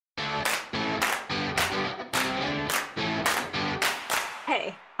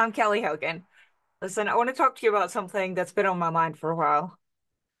Hey, I'm Kelly Hogan. Listen, I want to talk to you about something that's been on my mind for a while.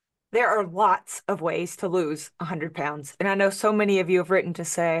 There are lots of ways to lose 100 pounds. And I know so many of you have written to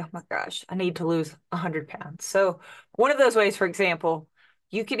say, oh my gosh, I need to lose 100 pounds. So, one of those ways, for example,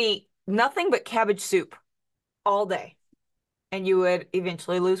 you could eat nothing but cabbage soup all day and you would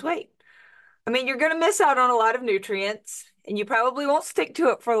eventually lose weight. I mean, you're going to miss out on a lot of nutrients and you probably won't stick to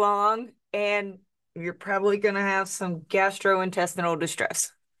it for long. And you're probably going to have some gastrointestinal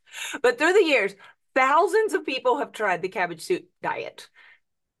distress. But through the years, thousands of people have tried the cabbage soup diet.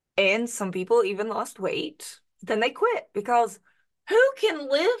 And some people even lost weight. Then they quit because who can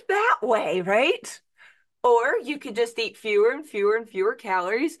live that way, right? Or you could just eat fewer and fewer and fewer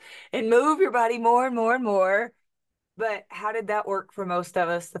calories and move your body more and more and more. But how did that work for most of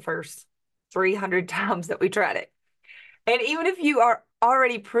us the first 300 times that we tried it? And even if you are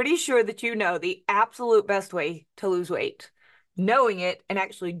already pretty sure that you know the absolute best way to lose weight, knowing it and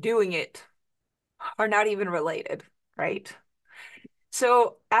actually doing it are not even related, right?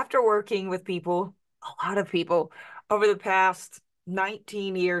 So after working with people, a lot of people over the past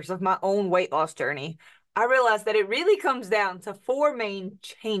 19 years of my own weight loss journey, I realized that it really comes down to four main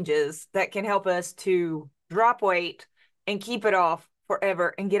changes that can help us to drop weight and keep it off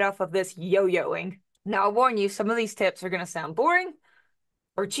forever and get off of this yo-yoing. Now, I'll warn you, some of these tips are going to sound boring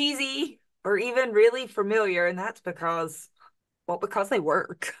or cheesy or even really familiar, and that's because they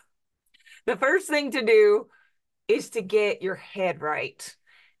work. The first thing to do is to get your head right.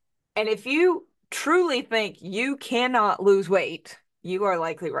 And if you truly think you cannot lose weight, you are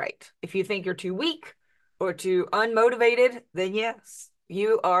likely right. If you think you're too weak or too unmotivated, then yes,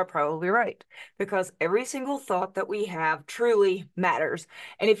 you are probably right. Because every single thought that we have truly matters.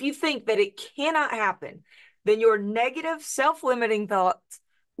 And if you think that it cannot happen, then your negative self-limiting thoughts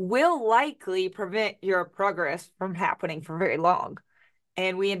will likely prevent your progress from happening for very long.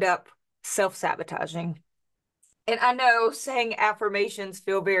 And we end up self-sabotaging. And I know saying affirmations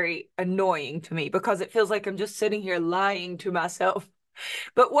feel very annoying to me because it feels like I'm just sitting here lying to myself.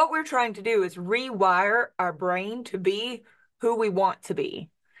 But what we're trying to do is rewire our brain to be who we want to be.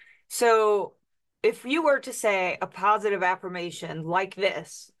 So if you were to say a positive affirmation like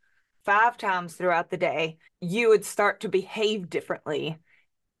this 5 times throughout the day, you would start to behave differently,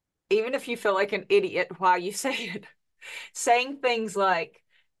 even if you feel like an idiot while you say it. Saying things like,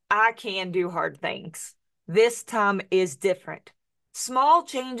 I can do hard things. This time is different. Small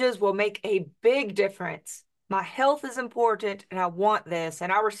changes will make a big difference. My health is important and I want this,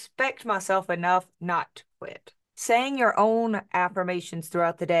 and I respect myself enough not to quit. Saying your own affirmations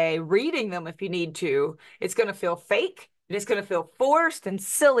throughout the day, reading them if you need to, it's going to feel fake. It's going to feel forced and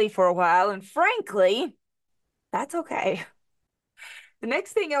silly for a while. And frankly, that's okay. The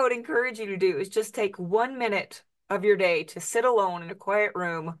next thing I would encourage you to do is just take 1 minute of your day to sit alone in a quiet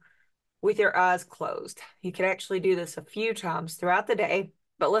room with your eyes closed. You can actually do this a few times throughout the day,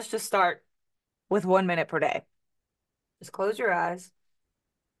 but let's just start with 1 minute per day. Just close your eyes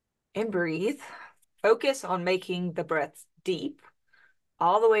and breathe. Focus on making the breath deep,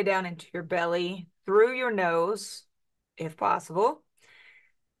 all the way down into your belly, through your nose, if possible.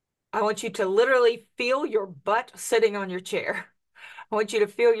 I want you to literally feel your butt sitting on your chair. I want you to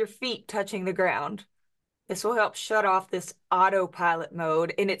feel your feet touching the ground. This will help shut off this autopilot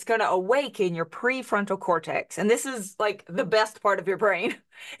mode, and it's going to awaken your prefrontal cortex. And this is like the best part of your brain.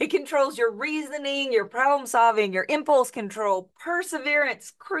 It controls your reasoning, your problem solving, your impulse control,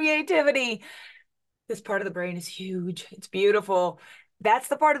 perseverance, creativity. This part of the brain is huge. It's beautiful. That's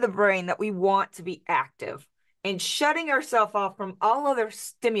the part of the brain that we want to be active. And shutting ourselves off from all other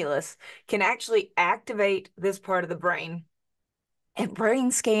stimulus can actually activate this part of the brain. And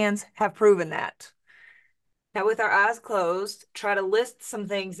brain scans have proven that. Now, with our eyes closed, try to list some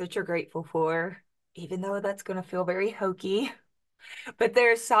things that you're grateful for, even though that's going to feel very hokey. But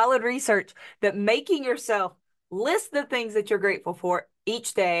there's solid research that making yourself list the things that you're grateful for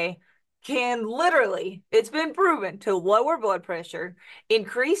each day can literally, it's been proven to lower blood pressure,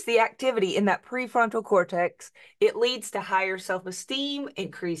 increase the activity in that prefrontal cortex. It leads to higher self-esteem,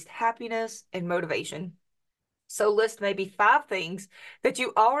 increased happiness, and motivation. So list maybe 5 things that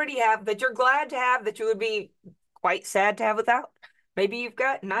you already have, that you're glad to have, that you would be quite sad to have without. Maybe you've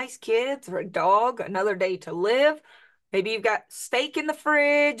got nice kids or a dog, another day to live. Maybe you've got steak in the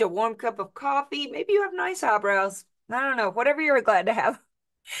fridge, a warm cup of coffee. Maybe you have nice eyebrows. I don't know, whatever you're glad to have.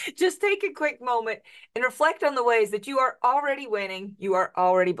 Just take a quick moment and reflect on the ways that you are already winning, you are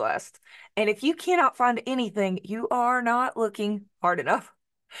already blessed. And if you cannot find anything, you are not looking hard enough.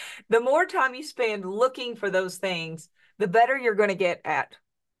 The more time you spend looking for those things, the better you're going to get at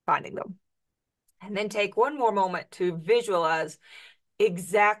finding them. And then take one more moment to visualize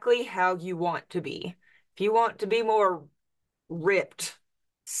exactly how you want to be. If you want to be more ripped,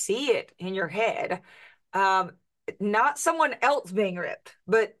 see it in your head. Um, Not someone else being ripped,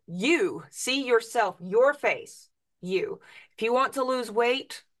 but you see yourself, your face, you. If you want to lose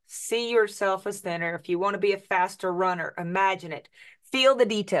weight, see yourself as thinner. If you want to be a faster runner, imagine it. Feel the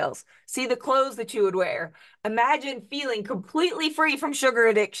details. See the clothes that you would wear. Imagine feeling completely free from sugar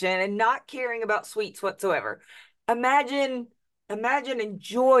addiction and not caring about sweets whatsoever. Imagine, imagine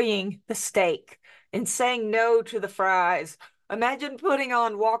enjoying the steak and saying no to the fries. Imagine putting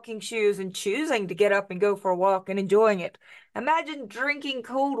on walking shoes and choosing to get up and go for a walk and enjoying it. Imagine drinking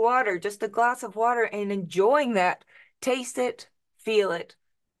cold water, just a glass of water, and enjoying that. Taste it, feel it.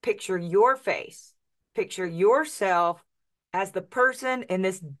 Picture your face. Picture yourself as the person in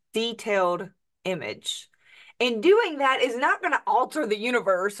this detailed image. And doing that is not going to alter the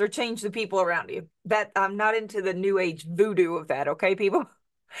universe or change the people around you. That I'm not into the new age voodoo of that, okay, people?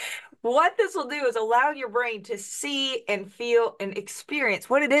 What this will do is allow your brain to see and feel and experience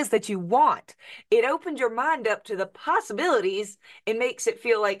what it is that you want. It opens your mind up to the possibilities and makes it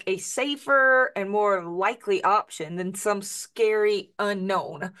feel like a safer and more likely option than some scary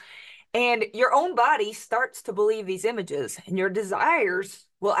unknown. And your own body starts to believe these images, and your desires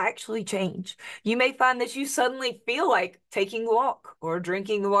will actually change. You may find that you suddenly feel like taking a walk or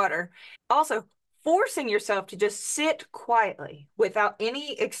drinking the water. Also, forcing yourself to just sit quietly without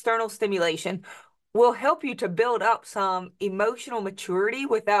any external stimulation will help you to build up some emotional maturity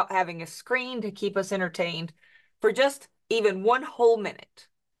without having a screen to keep us entertained for just even one whole minute.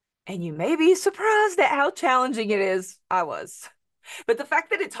 And you may be surprised at how challenging it is. I was. But the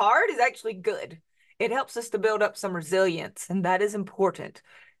fact that it's hard is actually good. It helps us to build up some resilience, and that is important.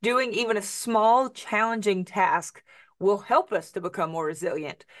 Doing even a small, challenging task will help us to become more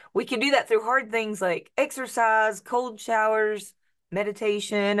resilient. We can do that through hard things like exercise, cold showers,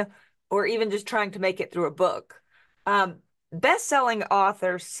 meditation, or even just trying to make it through a book. Best-selling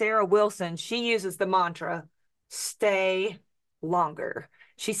author Sarah Wilson, she uses the mantra, stay longer.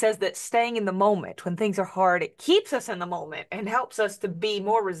 She says that staying in the moment when things are hard, it keeps us in the moment and helps us to be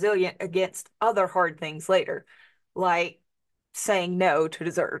more resilient against other hard things later, like saying no to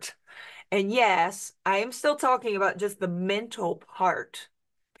dessert. And yes, I am still talking about just the mental part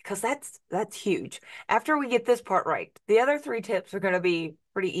because that's huge. After we get this part right, the other three tips are going to be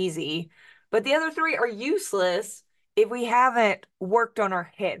pretty easy, but the other three are useless if we haven't worked on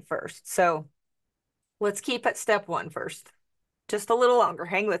our head first. So let's keep at step one first. Just a little longer.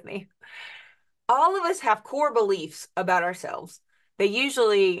 Hang with me. All of us have core beliefs about ourselves. They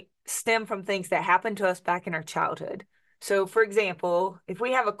usually stem from things that happened to us back in our childhood. So, for example, if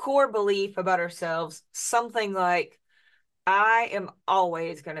we have a core belief about ourselves, something like, I am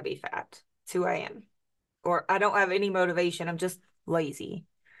always going to be fat. It's who I am. Or I don't have any motivation. I'm just lazy.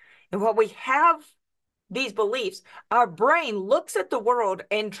 And what we have these beliefs, our brain looks at the world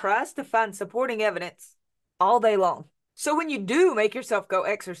and tries to find supporting evidence all day long. So when you do make yourself go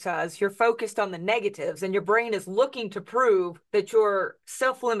exercise, you're focused on the negatives and your brain is looking to prove that your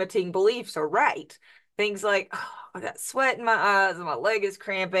self-limiting beliefs are right. Things like, oh, I got sweat in my eyes and my leg is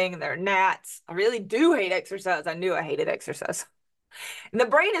cramping and there are gnats. I really do hate exercise. I knew I hated exercise. And the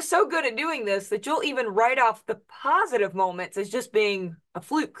brain is so good at doing this that you'll even write off the positive moments as just being a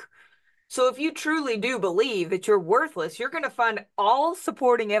fluke. So if you truly do believe that you're worthless, you're going to find all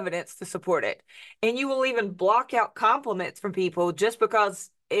supporting evidence to support it. And you will even block out compliments from people just because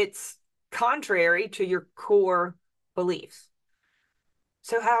it's contrary to your core beliefs.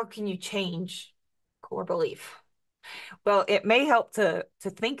 So how can you change core belief? Well, it may help to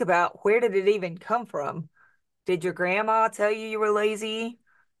think about, where did it even come from? Did your grandma tell you were lazy?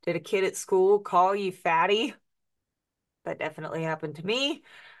 Did a kid at school call you fatty? That definitely happened to me.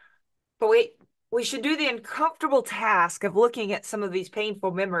 But we should do the uncomfortable task of looking at some of these painful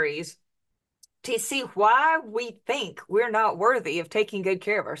memories to see why we think we're not worthy of taking good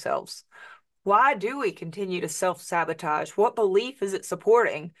care of ourselves. Why do we continue to self-sabotage? What belief is it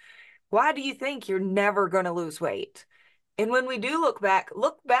supporting? Why do you think you're never going to lose weight? And when we do look back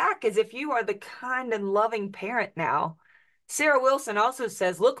as if you are the kind and loving parent now. Sarah Wilson also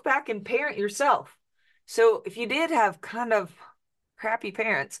says, look back and parent yourself. So if you did have kind of crappy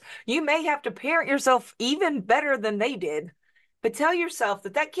parents, you may have to parent yourself even better than they did. But tell yourself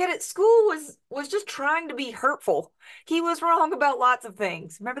that that kid at school was just trying to be hurtful. He was wrong about lots of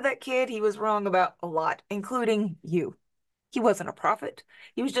things. Remember that kid? He was wrong about a lot, including you. He wasn't a prophet.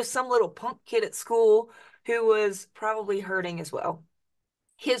 He was just some little punk kid at school who was probably hurting as well.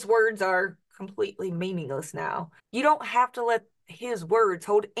 His words are completely meaningless now. You don't have to let his words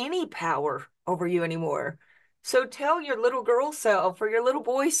hold any power over you anymore. So tell your little girl self or your little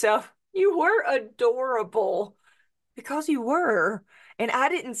boy self, you were adorable because you were. And I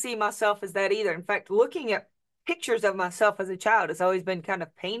didn't see myself as that either. In fact, looking at pictures of myself as a child has always been kind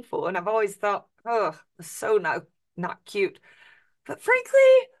of painful. And I've always thought, oh, so not cute. But frankly,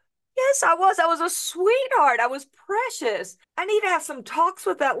 yes, I was. I was a sweetheart. I was precious. I need to have some talks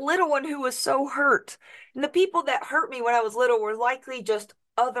with that little one who was so hurt. And the people that hurt me when I was little were likely just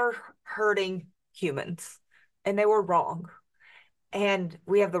other hurting humans. And they were wrong. And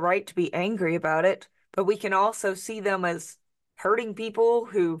we have the right to be angry about it, but we can also see them as hurting people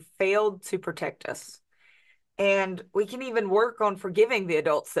who failed to protect us. And we can even work on forgiving the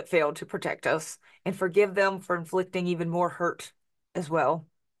adults that failed to protect us and forgive them for inflicting even more hurt as well.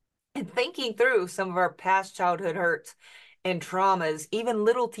 And thinking through some of our past childhood hurts and traumas, even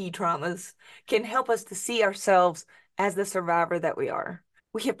little t traumas, can help us to see ourselves as the survivor that we are.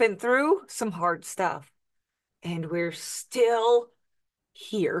 We have been through some hard stuff and we're still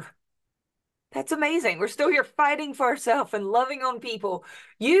here. That's amazing. We're still here fighting for ourselves and loving on people.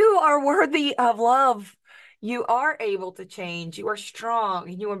 You are worthy of love. You are able to change. You are strong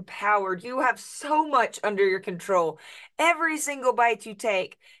and you're empowered. You have so much under your control. Every single bite you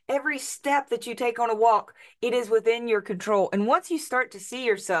take, every step that you take on a walk, it is within your control. And once you start to see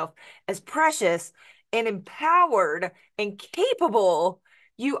yourself as precious and empowered and capable,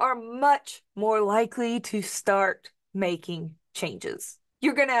 you are much more likely to start making changes.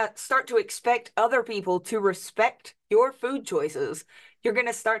 You're going to start to expect other people to respect your food choices. You're going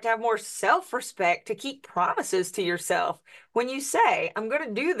to start to have more self-respect to keep promises to yourself. When you say, I'm going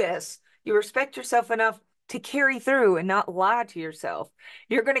to do this, you respect yourself enough to carry through and not lie to yourself.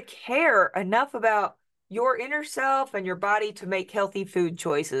 You're going to care enough about your inner self and your body to make healthy food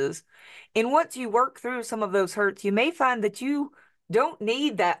choices. And once you work through some of those hurts, you may find that you don't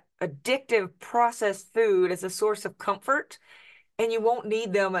need that addictive processed food as a source of comfort, and you won't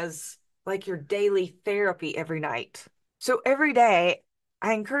need them as like your daily therapy every night. So every day,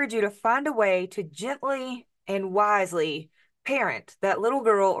 I encourage you to find a way to gently and wisely parent that little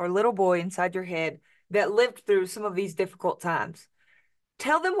girl or little boy inside your head that lived through some of these difficult times.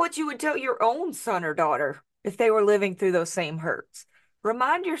 Tell them what you would tell your own son or daughter if they were living through those same hurts.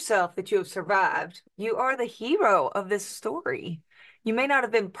 Remind yourself that you have survived. You are the hero of this story. You may not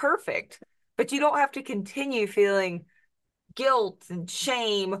have been perfect, but you don't have to continue feeling guilt and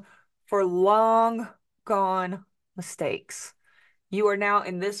shame for long gone mistakes. You are now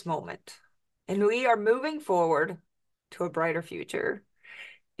in this moment, and we are moving forward to a brighter future.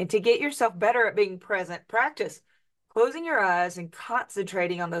 And to get yourself better at being present, practice closing your eyes and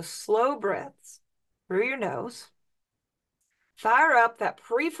concentrating on those slow breaths through your nose. Fire up that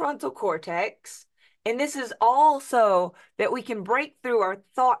prefrontal cortex. And this is also that we can break through our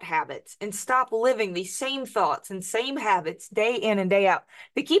thought habits and stop living these same thoughts and same habits day in and day out.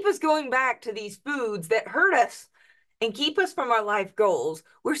 They keep us going back to these foods that hurt us and keep us from our life goals.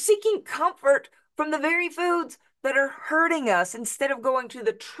 We're seeking comfort from the very foods that are hurting us instead of going to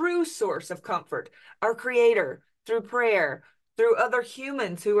the true source of comfort, our Creator, through prayer, through other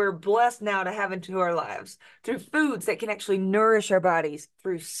humans who are blessed now to have into our lives, through foods that can actually nourish our bodies,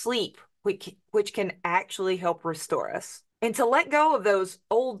 through sleep, which can actually help restore us. And to let go of those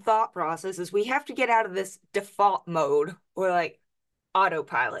old thought processes, we have to get out of this default mode or like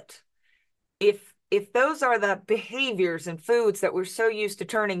autopilot. If those are the behaviors and foods that we're so used to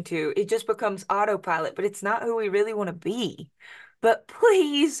turning to, it just becomes autopilot, but it's not who we really want to be. But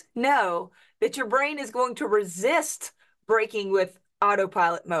please know that your brain is going to resist breaking with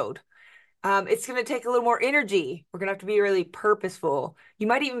autopilot mode. It's going to take a little more energy. We're going to have to be really purposeful. You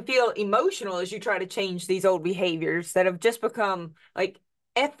might even feel emotional as you try to change these old behaviors that have just become like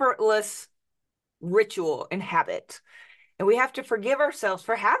effortless ritual and habit. And we have to forgive ourselves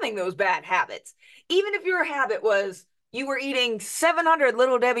for having those bad habits. Even if your habit was you were eating 700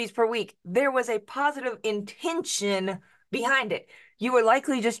 Little Debbie's per week, there was a positive intention behind it. You were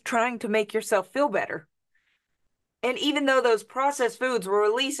likely just trying to make yourself feel better. And even though those processed foods were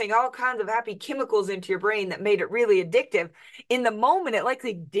releasing all kinds of happy chemicals into your brain that made it really addictive, in the moment, it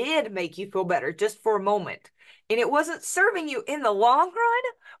likely did make you feel better just for a moment. And it wasn't serving you in the long run,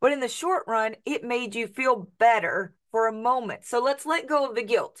 but in the short run, it made you feel better for a moment. So let's let go of the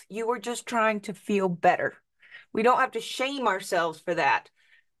guilt. You were just trying to feel better. We don't have to shame ourselves for that.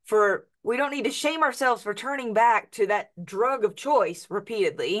 We don't need to shame ourselves for turning back to that drug of choice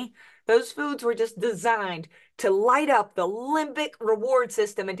repeatedly. Those foods were just designed to light up the limbic reward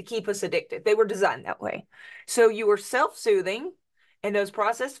system and to keep us addicted. They were designed that way. So you were self-soothing, and those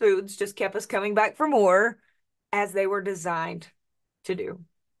processed foods just kept us coming back for more as they were designed to do.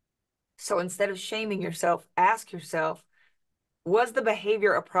 So instead of shaming yourself, ask yourself, was the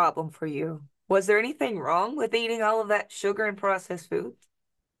behavior a problem for you? Was there anything wrong with eating all of that sugar and processed food?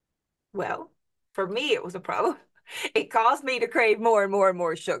 Well, for me, it was a problem. It caused me to crave more and more and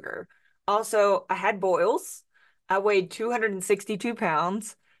more sugar. Also, I had boils. I weighed 262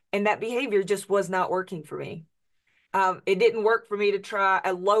 pounds, and that behavior just was not working for me. It didn't work for me to try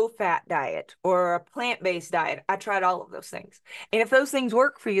a low fat diet or a plant-based diet. I tried all of those things. And if those things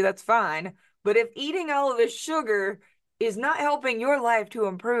work for you, that's fine. But if eating all of this sugar is not helping your life to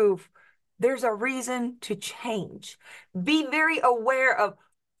improve, there's a reason to change. Be very aware of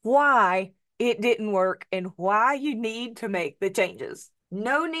why it didn't work and why you need to make the changes.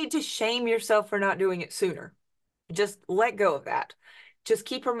 No need to shame yourself for not doing it sooner. Just let go of that. Just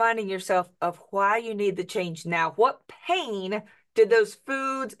keep reminding yourself of why you need the change now. What pain did those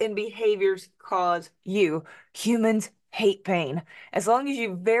foods and behaviors cause you? Humans hate pain. As long as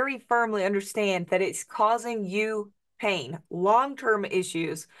you very firmly understand that it's causing you pain, long-term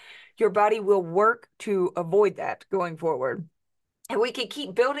issues, your body will work to avoid that going forward. And we can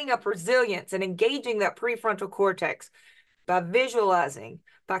keep building up resilience and engaging that prefrontal cortex by visualizing,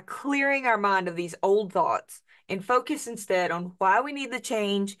 by clearing our mind of these old thoughts and focus instead on why we need the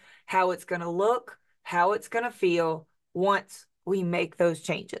change, how it's going to look, how it's going to feel once we make those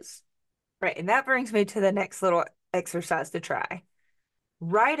changes. Right. And that brings me to the next little exercise to try.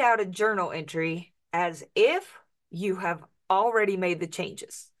 Write out a journal entry as if you have already made the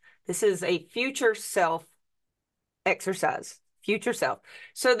changes. This is a future self exercise, future self.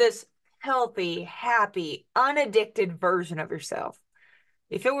 So this healthy, happy, unaddicted version of yourself.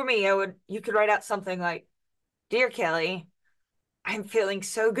 If it were me, you could write out something like, Dear Kelly, I'm feeling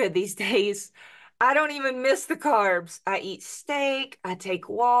so good these days. I don't even miss the carbs. I eat steak, I take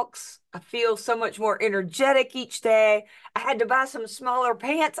walks, I feel so much more energetic each day. I had to buy some smaller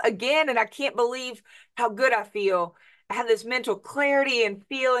pants again, and I can't believe how good I feel. I have this mental clarity and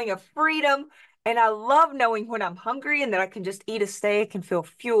feeling of freedom, and I love knowing when I'm hungry and that I can just eat a steak and feel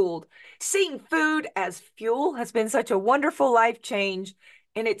fueled. Seeing food as fuel has been such a wonderful life change,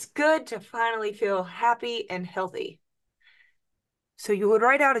 and it's good to finally feel happy and healthy. So you would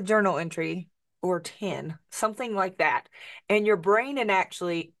write out a journal entry or 10, something like that. And your brain and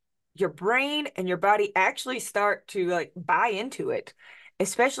your body actually start to like buy into it,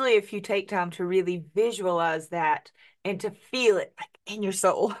 especially if you take time to really visualize that and to feel it like in your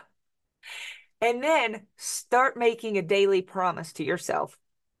soul. And then start making a daily promise to yourself.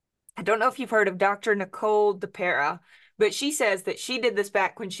 I don't know if you've heard of Dr. Nicole DePera, but she says that she did this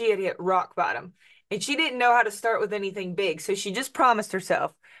back when she had hit rock bottom and she didn't know how to start with anything big. So she just promised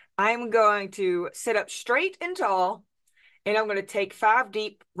herself, I'm going to sit up straight and tall and I'm going to take 5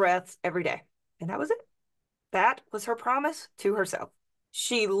 deep breaths every day. And that was it. That was her promise to herself.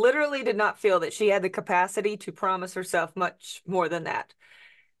 She literally did not feel that she had the capacity to promise herself much more than that.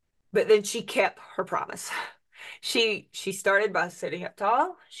 But then she kept her promise. She started by sitting up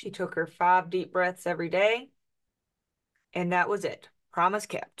tall. She took her 5 deep breaths every day, and that was it. Promise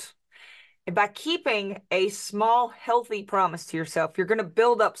kept. And by keeping a small, healthy promise to yourself, you're going to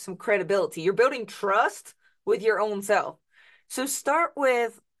build up some credibility. You're building trust with your own self. So start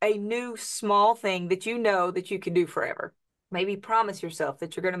with a new small thing that you know that you can do forever. Maybe promise yourself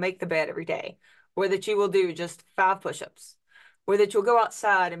that you're going to make the bed every day, or that you will do just 5 push-ups, or that you'll go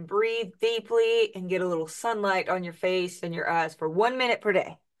outside and breathe deeply and get a little sunlight on your face and your eyes for 1 minute per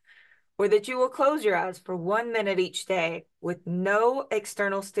day, or that you will close your eyes for 1 minute each day with no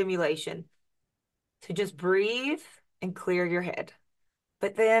external stimulation to just breathe and clear your head.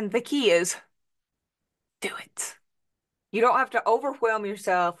 But then the key is do it. You don't have to overwhelm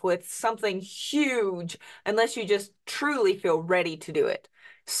yourself with something huge unless you just truly feel ready to do it.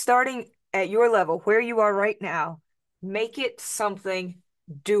 Starting at your level, where you are right now, make it something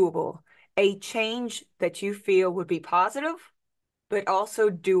doable, a change that you feel would be positive, but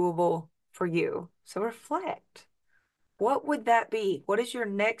also doable for you. So reflect. What would that be? What is your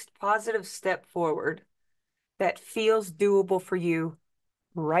next positive step forward that feels doable for you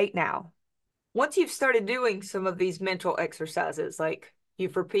right now? Once you've started doing some of these mental exercises, like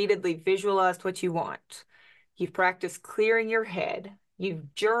you've repeatedly visualized what you want, you've practiced clearing your head,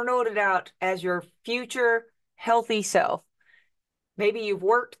 you've journaled it out as your future healthy self. Maybe you've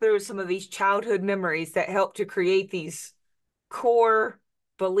worked through some of these childhood memories that help to create these core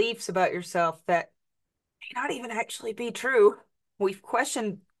beliefs about yourself that may not even actually be true. We've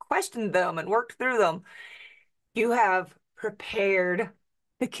questioned them and worked through them. You have prepared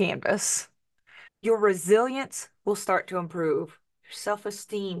the canvas. Your resilience will start to improve. Your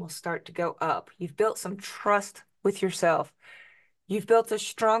self-esteem will start to go up. You've built some trust with yourself. You've built a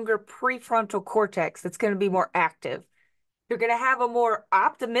stronger prefrontal cortex that's going to be more active. You're going to have a more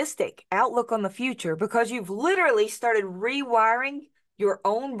optimistic outlook on the future because you've literally started rewiring your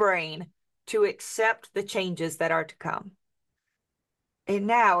own brain to accept the changes that are to come. And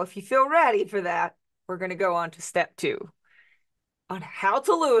now, if you feel ready for that, we're going to go on to step 2 on how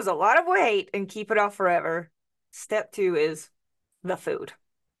to lose a lot of weight and keep it off forever. Step 2 is the food.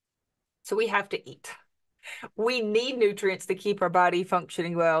 So we have to eat. We need nutrients to keep our body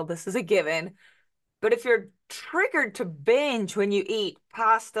functioning well. This is a given. But if you're triggered to binge when you eat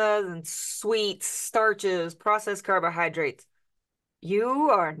pastas and sweets, starches, processed carbohydrates, you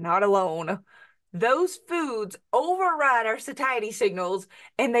are not alone. Those foods override our satiety signals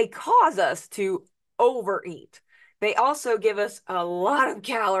and they cause us to overeat. They also give us a lot of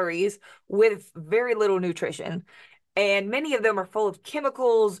calories with very little nutrition. And many of them are full of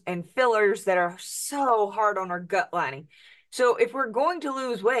chemicals and fillers that are so hard on our gut lining. So if we're going to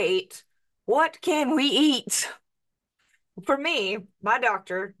lose weight, what can we eat? For me, my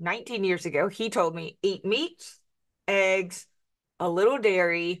doctor 19 years ago, he told me eat meat, eggs, a little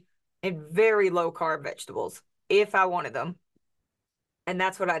dairy, and very low carb vegetables if I wanted them. And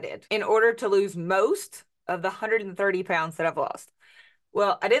that's what I did in order to lose most of the 130 pounds that I've lost.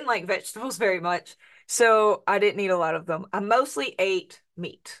 Well, I didn't like vegetables very much, so I didn't eat a lot of them. I mostly ate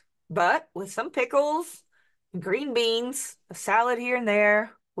meat, but with some pickles, green beans, a salad here and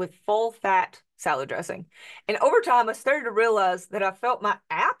there with full fat salad dressing. And over time, I started to realize that I felt my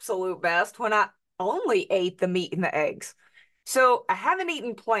absolute best when I only ate the meat and the eggs. So I haven't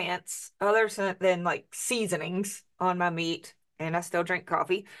eaten plants other than like seasonings on my meat, and I still drink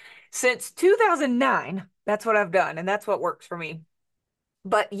coffee since 2009. That's what I've done, and that's what works for me.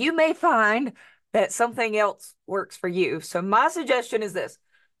 But you may find that something else works for you. So my suggestion is this.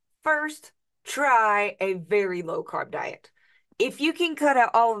 First, try a very low carb diet. If you can cut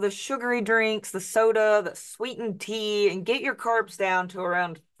out all of the sugary drinks, the soda, the sweetened tea, and get your carbs down to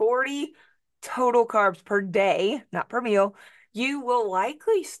around 40 total carbs per day, not per meal, you will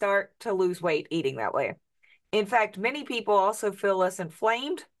likely start to lose weight eating that way. In fact, many people also feel less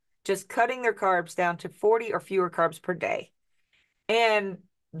inflamed just cutting their carbs down to 40 or fewer carbs per day. And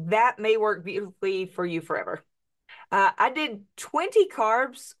that may work beautifully for you forever. I did 20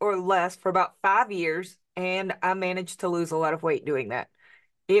 carbs or less for about 5 years, and I managed to lose a lot of weight doing that.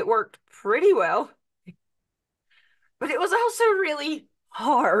 It worked pretty well, but it was also really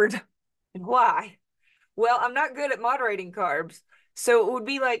hard. And why? Well, I'm not good at moderating carbs. So it would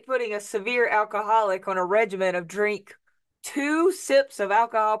be like putting a severe alcoholic on a regimen of drink 2 sips of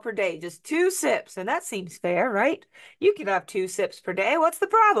alcohol per day, just 2 sips. And that seems fair, right? You can have 2 sips per day. What's the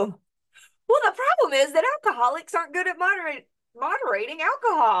problem? Well, the problem is that alcoholics aren't good at moderating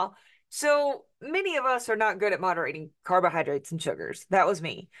alcohol. So many of us are not good at moderating carbohydrates and sugars. That was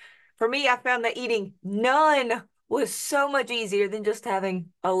me. For me, I found that eating none was so much easier than just having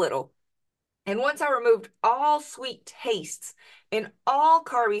a little. And once I removed all sweet tastes and all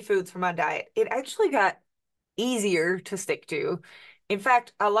carby foods from my diet, it actually got easier to stick to. In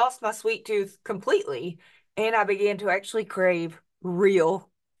fact, I lost my sweet tooth completely and I began to actually crave real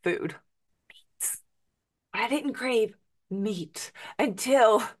food. I didn't crave meat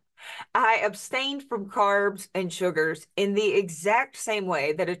until I abstained from carbs and sugars in the exact same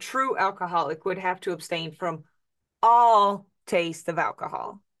way that a true alcoholic would have to abstain from all taste of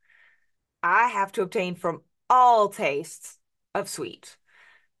alcohol. I have to abstain from all tastes of sweet.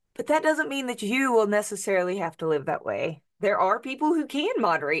 But that doesn't mean that you will necessarily have to live that way. There are people who can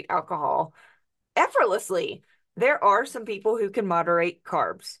moderate alcohol effortlessly. There are some people who can moderate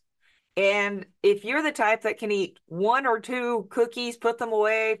carbs. And if you're the type that can eat 1 or 2 cookies, put them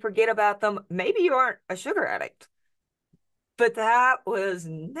away, forget about them, maybe you aren't a sugar addict. But that was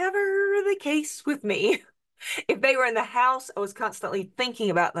never the case with me. If they were in the house, I was constantly thinking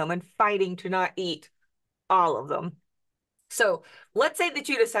about them and fighting to not eat all of them. So let's say that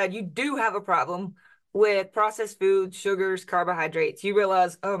you decide you do have a problem with processed foods, sugars, carbohydrates. You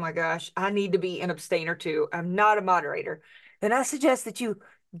realize, oh my gosh, I need to be an abstainer too. I'm not a moderator. Then I suggest that you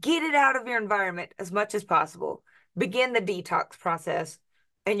get it out of your environment as much as possible. Begin the detox process.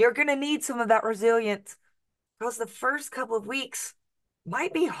 And you're going to need some of that resilience because the first couple of weeks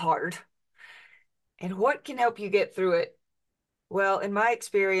might be hard. And what can help you get through it? Well, in my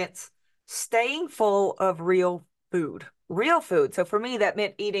experience, staying full of real food. Real food. So for me, that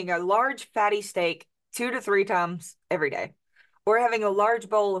meant eating a large fatty steak 2 to 3 times every day, or having a large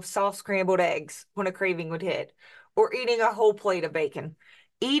bowl of soft scrambled eggs when a craving would hit, or eating a whole plate of bacon.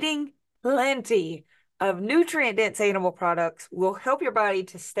 Eating plenty of nutrient-dense animal products will help your body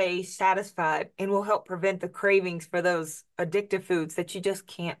to stay satisfied and will help prevent the cravings for those addictive foods that you just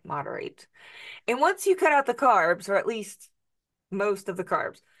can't moderate. And once you cut out the carbs, or at least most of the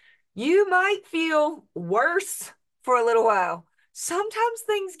carbs, you might feel worse for a little while. Sometimes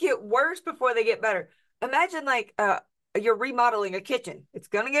things get worse before they get better. Imagine like you're remodeling a kitchen. It's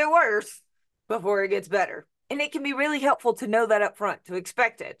going to get worse before it gets better. And it can be really helpful to know that up front, to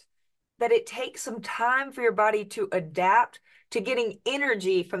expect it, that it takes some time for your body to adapt to getting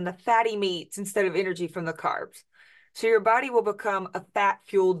energy from the fatty meats instead of energy from the carbs. So your body will become a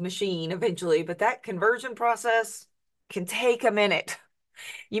fat-fueled machine eventually, but that conversion process can take a minute.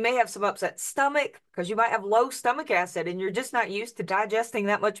 You may have some upset stomach because you might have low stomach acid and you're just not used to digesting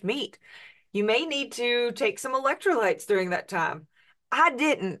that much meat. You may need to take some electrolytes during that time. I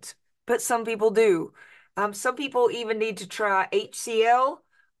didn't, but some people do. Some people even need to try HCl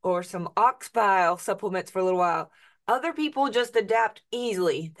or some ox bile supplements for a little while. Other people just adapt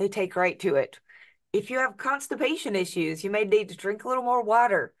easily. They take right to it. If you have constipation issues, you may need to drink a little more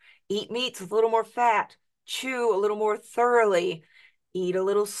water, eat meats with a little more fat, chew a little more thoroughly, eat a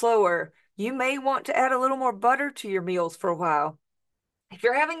little slower. You may want to add a little more butter to your meals for a while. If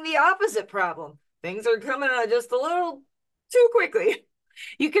you're having the opposite problem, things are coming out just a little too quickly,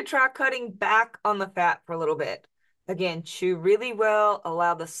 you could try cutting back on the fat for a little bit. Again, chew really well,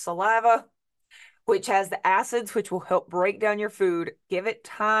 allow the saliva, which has the acids, which will help break down your food. Give it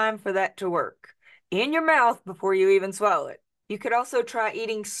time for that to work in your mouth before you even swallow it. You could also try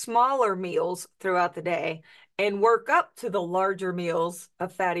eating smaller meals throughout the day and work up to the larger meals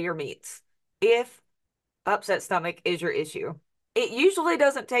of fattier meats if upset stomach is your issue. It usually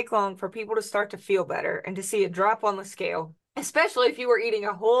doesn't take long for people to start to feel better and to see a drop on the scale, especially if you were eating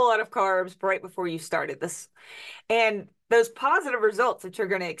a whole lot of carbs right before you started this. And those positive results that you're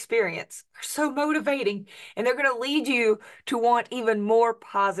going to experience are so motivating, and they're going to lead you to want even more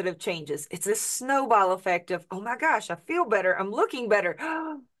positive changes. It's this snowball effect of, oh my gosh, I feel better. I'm looking better.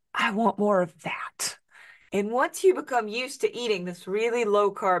 I want more of that. And once you become used to eating this really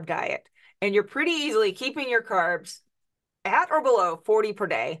low carb diet, and you're pretty easily keeping your carbs at or below 40 per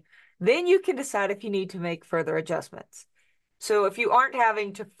day, then you can decide if you need to make further adjustments. So if you aren't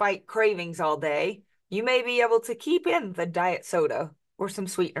having to fight cravings all day, you may be able to keep in the diet soda or some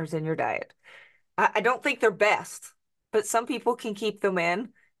sweeteners in your diet. I don't think they're best, but some people can keep them in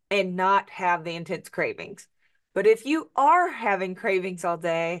and not have the intense cravings. But if you are having cravings all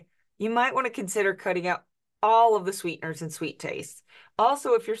day, you might want to consider cutting out all of the sweeteners and sweet tastes.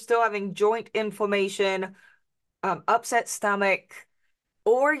 Also, if you're still having joint inflammation, upset stomach,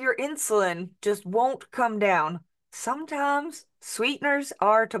 or your insulin just won't come down, sometimes sweeteners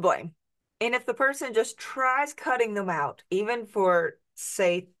are to blame. And if the person just tries cutting them out, even for,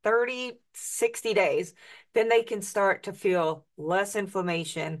 say, 30, 60 days, then they can start to feel less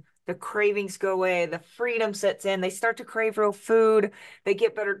inflammation. The cravings go away, the freedom sets in, they start to crave real food, they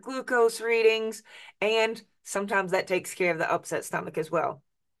get better glucose readings, and sometimes that takes care of the upset stomach as well.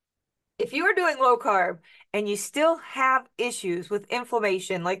 If you are doing low carb and you still have issues with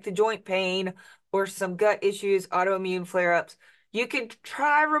inflammation, like the joint pain or some gut issues, autoimmune flare-ups, you can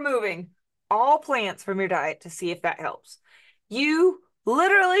try removing all plants from your diet to see if that helps. You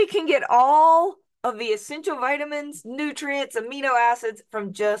literally can get all of the essential vitamins, nutrients, amino acids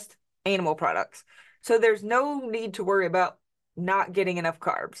from just animal products. So there's no need to worry about not getting enough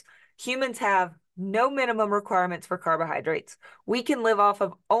carbs. Humans have no minimum requirements for carbohydrates. We can live off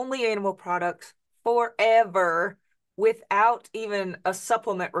of only animal products forever without even a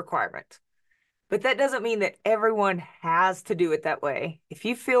supplement requirement. But that doesn't mean that everyone has to do it that way. If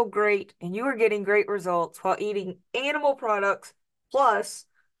you feel great and you are getting great results while eating animal products plus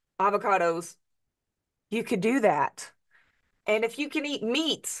avocados, you could do that. And if you can eat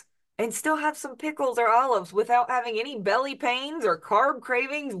meats and still have some pickles or olives without having any belly pains or carb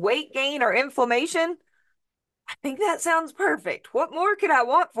cravings, weight gain, or inflammation, I think that sounds perfect. What more could I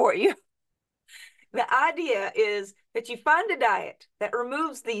want for you? The idea is that you find a diet that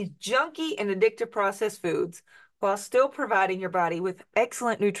removes these junky and addictive processed foods while still providing your body with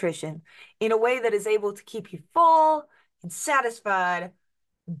excellent nutrition in a way that is able to keep you full and satisfied.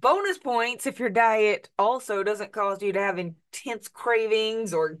 Bonus points if your diet also doesn't cause you to have intense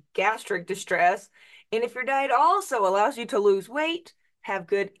cravings or gastric distress. And if your diet also allows you to lose weight, have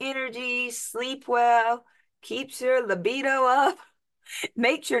good energy, sleep well, keeps your libido up,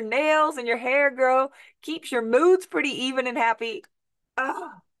 makes your nails and your hair grow, keeps your moods pretty even and happy.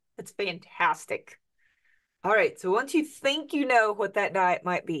 Oh, that's fantastic. All right, so once you think you know what that diet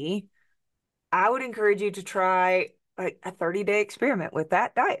might be, I would encourage you to try like a 30-day experiment with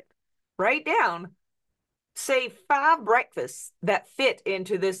that diet. Write down Say 5 breakfasts that fit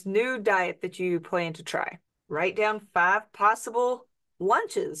into this new diet that you plan to try. Write down 5 possible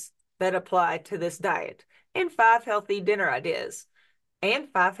lunches that apply to this diet and 5 healthy dinner ideas and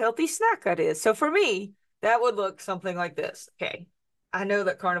 5 healthy snack ideas. So for me, that would look something like this. Okay. I know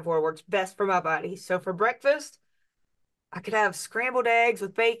that carnivore works best for my body. So for breakfast, I could have scrambled eggs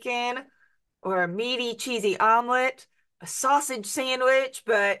with bacon or a meaty, cheesy omelet, a sausage sandwich,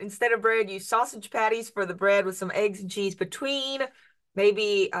 but instead of bread, use sausage patties for the bread with some eggs and cheese between,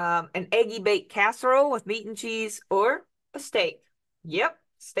 maybe an eggy baked casserole with meat and cheese, or a steak. Yep,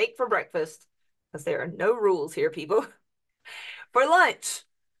 steak for breakfast, because there are no rules here, people. For lunch,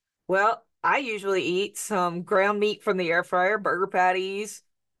 well, I usually eat some ground meat from the air fryer, burger patties.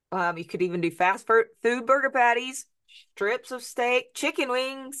 You could even do fast food burger patties, strips of steak, chicken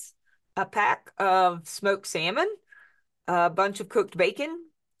wings, a pack of smoked salmon, a bunch of cooked bacon,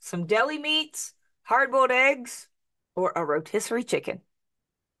 some deli meats, hard-boiled eggs, or a rotisserie chicken.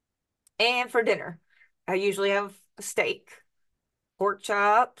 And for dinner, I usually have a steak, pork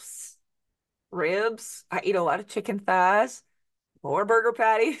chops, ribs. I eat a lot of chicken thighs, more burger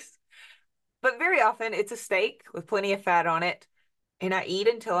patties. But very often it's a steak with plenty of fat on it, and I eat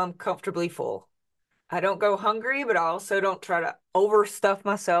until I'm comfortably full. I don't go hungry, but I also don't try to overstuff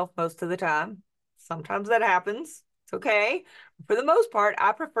myself most of the time. Sometimes that happens. It's okay. For the most part,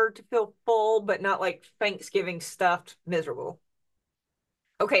 I prefer to feel full, but not like Thanksgiving stuffed miserable.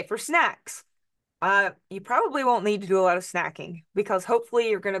 Okay, for snacks, you probably won't need to do a lot of snacking because hopefully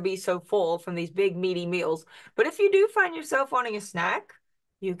you're going to be so full from these big meaty meals. But if you do find yourself wanting a snack,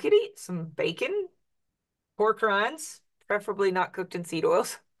 you could eat some bacon, pork rinds, preferably not cooked in seed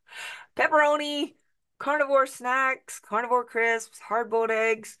oils, pepperoni, carnivore snacks, carnivore crisps, hard-boiled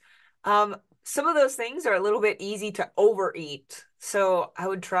eggs. Some of those things are a little bit easy to overeat. So I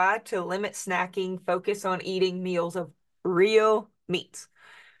would try to limit snacking, focus on eating meals of real meats.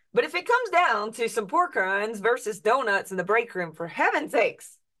 But if it comes down to some pork rinds versus donuts in the break room, for heaven's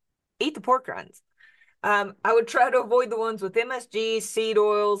sakes, eat the pork rinds. I would try to avoid the ones with MSG, seed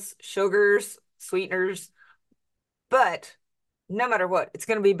oils, sugars, sweeteners, but no matter what, it's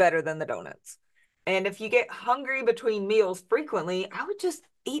going to be better than the donuts. And if you get hungry between meals frequently, I would just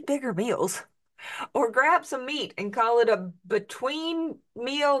eat bigger meals or grab some meat and call it a between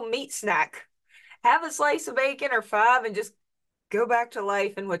meal meat snack. Have a slice of bacon or 5 and just go back to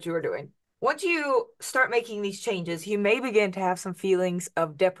life and what you were doing. Once you start making these changes, you may begin to have some feelings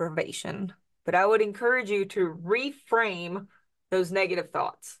of deprivation, but I would encourage you to reframe those negative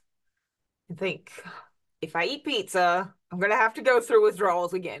thoughts and think, if I eat pizza, I'm going to have to go through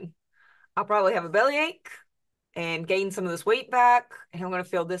withdrawals again. I'll probably have a bellyache and gain some of this weight back, and I'm going to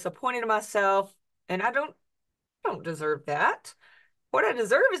feel disappointed in myself, and I don't deserve that. What I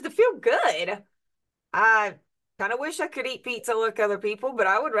deserve is to feel good. I kind of wish I could eat pizza like other people, but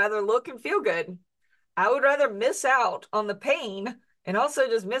I would rather look and feel good. I would rather miss out on the pain and also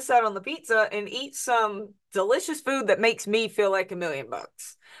just miss out on the pizza and eat some delicious food that makes me feel like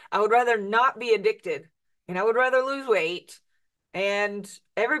 $1,000,000. I would rather not be addicted, and I would rather lose weight. And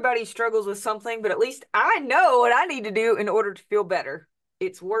everybody struggles with something, but at least I know what I need to do in order to feel better.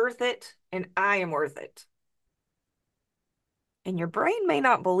 It's worth it, and I am worth it. And your brain may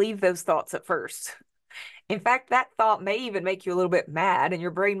not believe those thoughts at first. In fact, that thought may even make you a little bit mad, and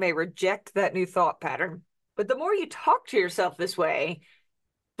your brain may reject that new thought pattern. But the more you talk to yourself this way,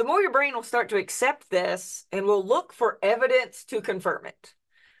 the more your brain will start to accept this and will look for evidence to confirm it.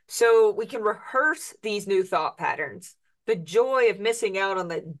 So we can rehearse these new thought patterns. The joy of missing out on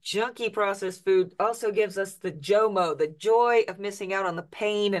the junky processed food also gives us the JOMO, the joy of missing out on the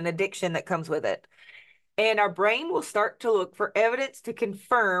pain and addiction that comes with it. And our brain will start to look for evidence to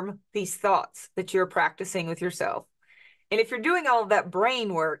confirm these thoughts that you're practicing with yourself. And if you're doing all of that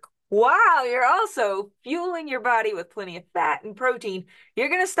brain work while you're also fueling your body with plenty of fat and protein, you're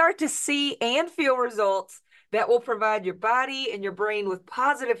going to start to see and feel results that will provide your body and your brain with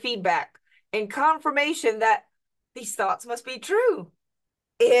positive feedback and confirmation that these thoughts must be true.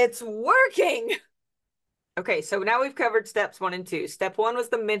 It's working. Okay, so now we've covered steps 1 and 2. Step 1 was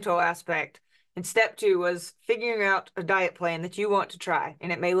the mental aspect, and step 2 was figuring out a diet plan that you want to try.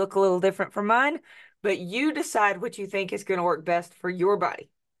 And it may look a little different from mine, but you decide what you think is going to work best for your body.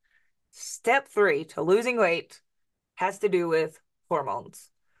 Step 3 to losing weight has to do with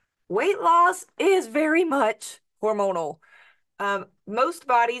hormones. Weight loss is very much hormonal. Most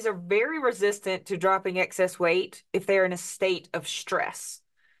bodies are very resistant to dropping excess weight if they're in a state of stress.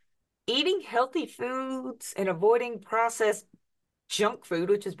 Eating healthy foods and avoiding processed junk food,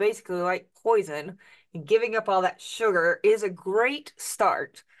 which is basically like poison, and giving up all that sugar is a great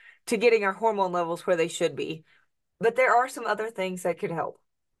start. to getting our hormone levels where they should be. But there are some other things that could help.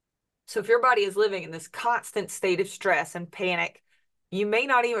 So if your body is living in this constant state of stress and panic, you may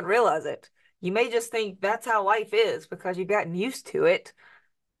not even realize it. You may just think that's how life is because you've gotten used to it.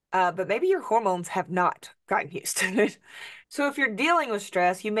 But maybe your hormones have not gotten used to it. So if you're dealing with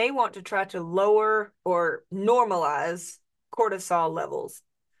stress, you may want to try to lower or normalize cortisol levels.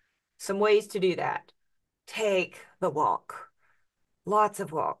 Some ways to do that. Take the walk. Lots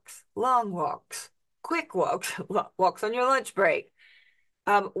of walks, long walks, quick walks, walks on your lunch break.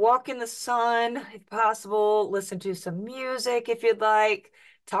 Walk in the sun if possible, listen to some music if you'd like,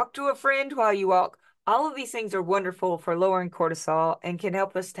 talk to a friend while you walk. All of these things are wonderful for lowering cortisol and can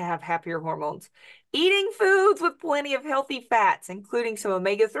help us to have happier hormones. Eating foods with plenty of healthy fats, including some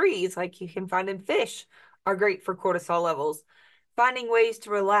omega-3s like you can find in fish, are great for cortisol levels. Finding ways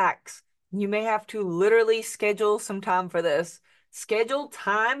to relax. You may have to literally schedule some time for this. Schedule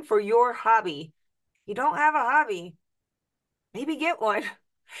time for your hobby. You don't have a hobby, maybe get one.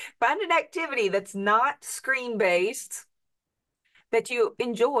 Find an activity that's not screen based that you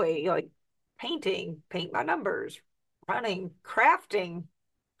enjoy, like painting, paint by numbers, running, crafting,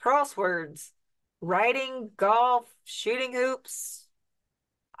 crosswords, writing, golf, shooting hoops.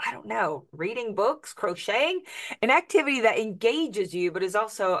 I don't know, reading books, crocheting, an activity that engages you, but is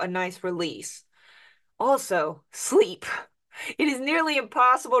also a nice release. Also, sleep. It is nearly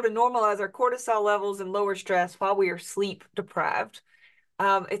impossible to normalize our cortisol levels and lower stress while we are sleep deprived.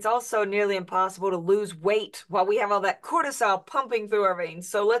 It's also nearly impossible to lose weight while we have all that cortisol pumping through our veins.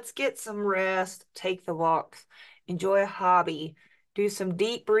 So let's get some rest, take the walks, enjoy a hobby, do some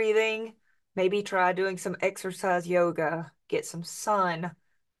deep breathing, maybe try doing some exercise yoga, get some sun,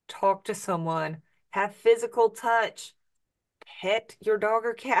 talk to someone, have physical touch, pet your dog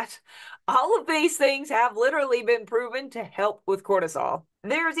or cat. All of these things have literally been proven to help with cortisol.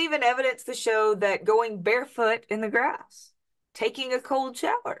 There's even evidence to show that going barefoot in the grass, taking a cold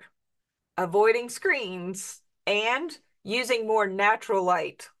shower, avoiding screens, and using more natural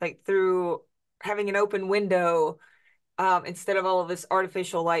light, like through having an open window instead of all of this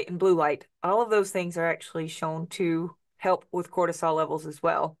artificial light and blue light. All of those things are actually shown to help with cortisol levels as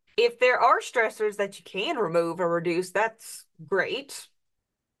well. If there are stressors that you can remove or reduce, that's great.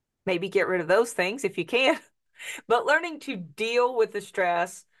 Maybe get rid of those things if you can. But learning to deal with the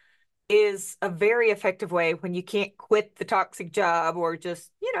stress is a very effective way when you can't quit the toxic job or just,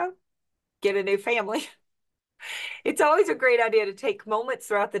 get a new family. It's always a great idea to take moments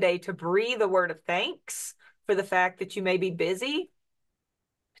throughout the day to breathe a word of thanks for the fact that you may be busy,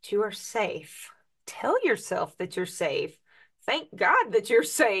 but you are safe. Tell yourself that you're safe. Thank God that you're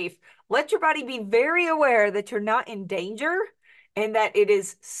safe. Let your body be very aware that you're not in danger and that it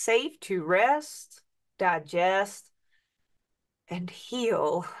is safe to rest, digest, and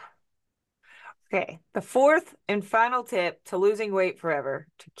heal. Okay, the fourth and final tip to losing weight forever,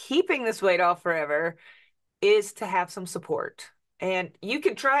 to keeping this weight off forever, is to have some support. And you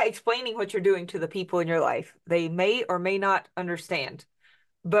can try explaining what you're doing to the people in your life. They may or may not understand.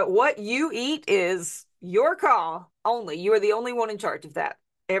 But what you eat is your call only. You are the only one in charge of that.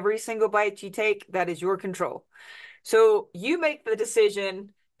 Every single bite you take, that is your control. So you make the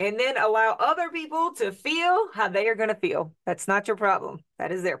decision and then allow other people to feel how they are going to feel. That's not your problem.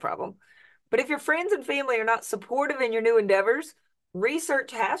 That is their problem. But if your friends and family are not supportive in your new endeavors,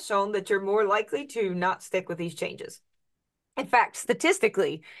 research has shown that you're more likely to not stick with these changes. In fact,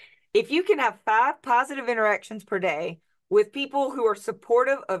 statistically, if you can have 5 positive interactions per day with people who are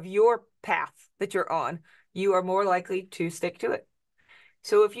supportive of your path that you're on, you are more likely to stick to it.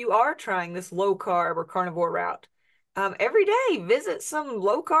 So if you are trying this low carb or carnivore route, every day visit some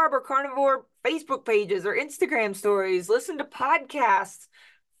low carb or carnivore Facebook pages or Instagram stories, listen to podcasts,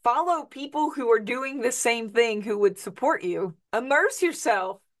 follow people who are doing the same thing who would support you. Immerse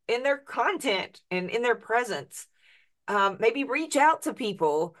yourself in their content and in their presence. Maybe reach out to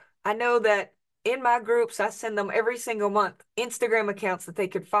people. I know that in my groups, I send them every single month Instagram accounts that they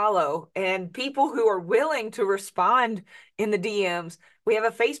could follow and people who are willing to respond in the DMs. We have a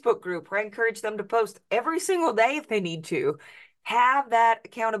Facebook group where I encourage them to post every single day if they need to. Have that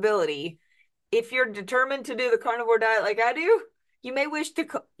accountability. If you're determined to do the carnivore diet like I do, you may wish to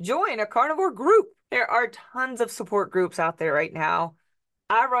join a carnivore group. There are tons of support groups out there right now.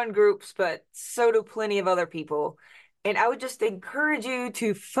 I run groups, but so do plenty of other people. And I would just encourage you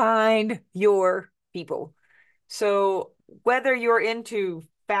to find your people. So whether you're into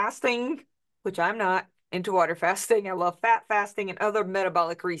fasting, which I'm not into water fasting, I love fat fasting and other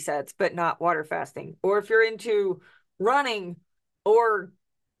metabolic resets, but not water fasting. Or if you're into running or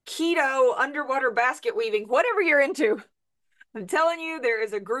keto, underwater basket weaving, whatever you're into, I'm telling you, there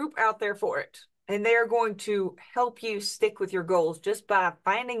is a group out there for it, and they are going to help you stick with your goals just by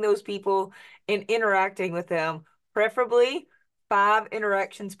finding those people and interacting with them, preferably 5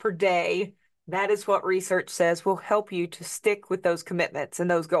 interactions per day. That is what research says will help you to stick with those commitments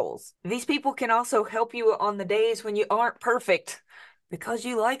and those goals. These people can also help you on the days when you aren't perfect, because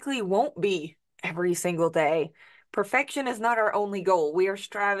you likely won't be every single day. Perfection is not our only goal. We are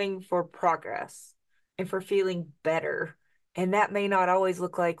striving for progress and for feeling better. And that may not always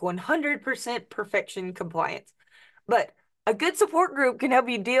look like 100% perfection compliance, but a good support group can help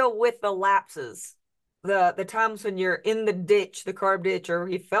you deal with the lapses, the times when you're in the ditch, the carb ditch, or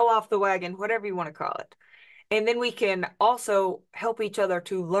you fell off the wagon, whatever you want to call it. And then we can also help each other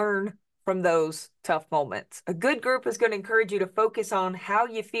to learn from those tough moments. A good group is going to encourage you to focus on how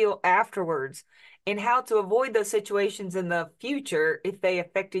you feel afterwards and how to avoid those situations in the future if they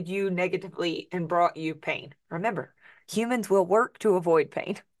affected you negatively and brought you pain. Remember, humans will work to avoid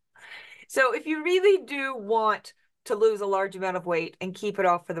pain. So if you really do want to lose a large amount of weight and keep it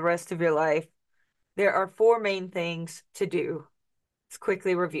off for the rest of your life, there are 4 main things to do. Let's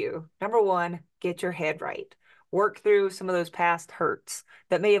quickly review. Number 1, get your head right. Work through some of those past hurts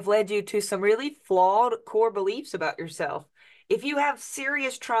that may have led you to some really flawed core beliefs about yourself. If you have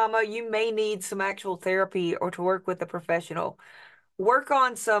serious trauma, you may need some actual therapy or to work with a professional. Work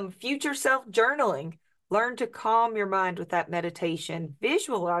on some future self journaling. Learn to calm your mind with that meditation.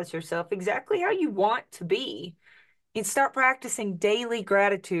 Visualize yourself exactly how you want to be and start practicing daily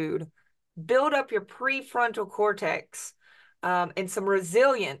gratitude. Build up your prefrontal cortex and some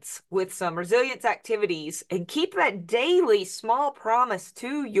resilience with some resilience activities, and keep that daily small promise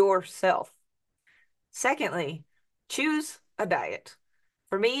to yourself. Secondly, choose a diet.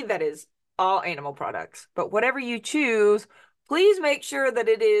 For me, that is all animal products, but whatever you choose, please make sure that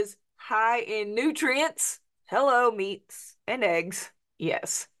it is high in nutrients. Hello, meats and eggs.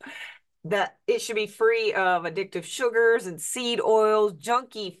 Yes. That it should be free of addictive sugars and seed oils,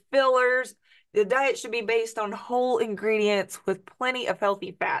 junky fillers. The diet should be based on whole ingredients with plenty of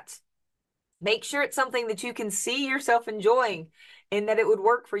healthy fats. Make sure it's something that you can see yourself enjoying and that it would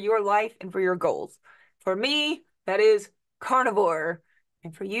work for your life and for your goals. For me, that is carnivore.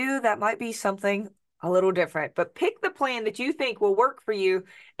 And for you, that might be something a little different. But pick the plan that you think will work for you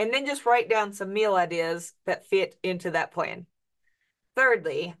and then just write down some meal ideas that fit into that plan.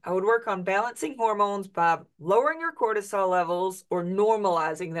 Thirdly, I would work on balancing hormones by lowering your cortisol levels or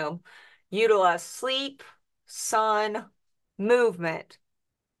normalizing them. Utilize sleep, sun, movement,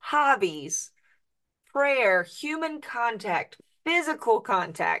 hobbies, prayer, human contact, physical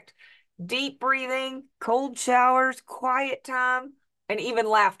contact, deep breathing, cold showers, quiet time, and even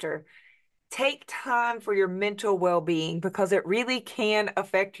laughter. Take time for your mental well-being because it really can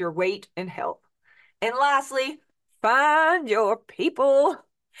affect your weight and health. And lastly, find your people.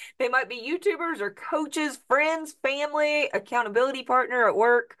 They might be YouTubers or coaches, friends, family, accountability partner at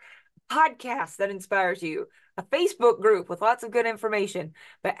work, podcast that inspires you, a Facebook group with lots of good information.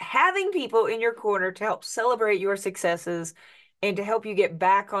 But having people in your corner to help celebrate your successes and to help you get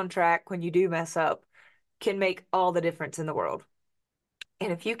back on track when you do mess up can make all the difference in the world.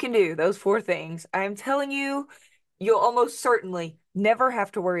 And if you can do those 4 things, I'm telling you, you'll almost certainly never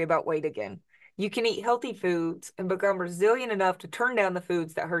have to worry about weight again. You can eat healthy foods and become resilient enough to turn down the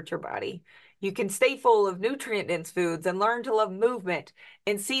foods that hurt your body. You can stay full of nutrient-dense foods and learn to love movement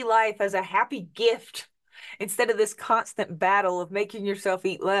and see life as a happy gift instead of this constant battle of making yourself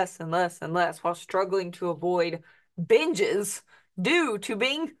eat less and less and less while struggling to avoid binges due to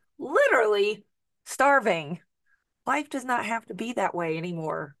being literally starving. Life does not have to be that way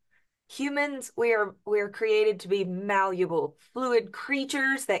anymore. Humans, we are created to be malleable, fluid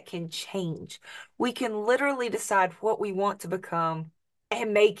creatures that can change. We can literally decide what we want to become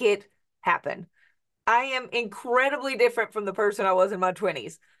and make it happen. I am incredibly different from the person I was in my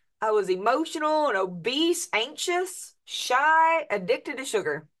 20s. I was emotional and obese, anxious, shy, addicted to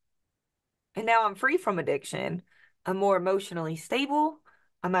sugar. And now I'm free from addiction. I'm more emotionally stable.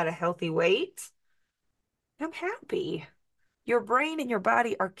 I'm at a healthy weight. I'm happy. Your brain and your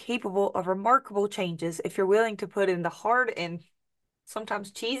body are capable of remarkable changes if you're willing to put in the hard and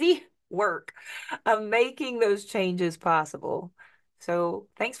sometimes cheesy work of making those changes possible. So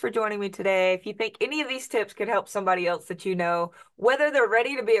thanks for joining me today. If you think any of these tips could help somebody else that you know, whether they're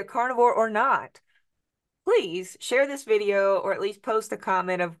ready to be a carnivore or not, please share this video or at least post a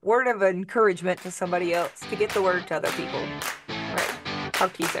comment of word of encouragement to somebody else to get the word to other people. All right,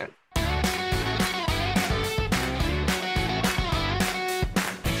 talk to you soon.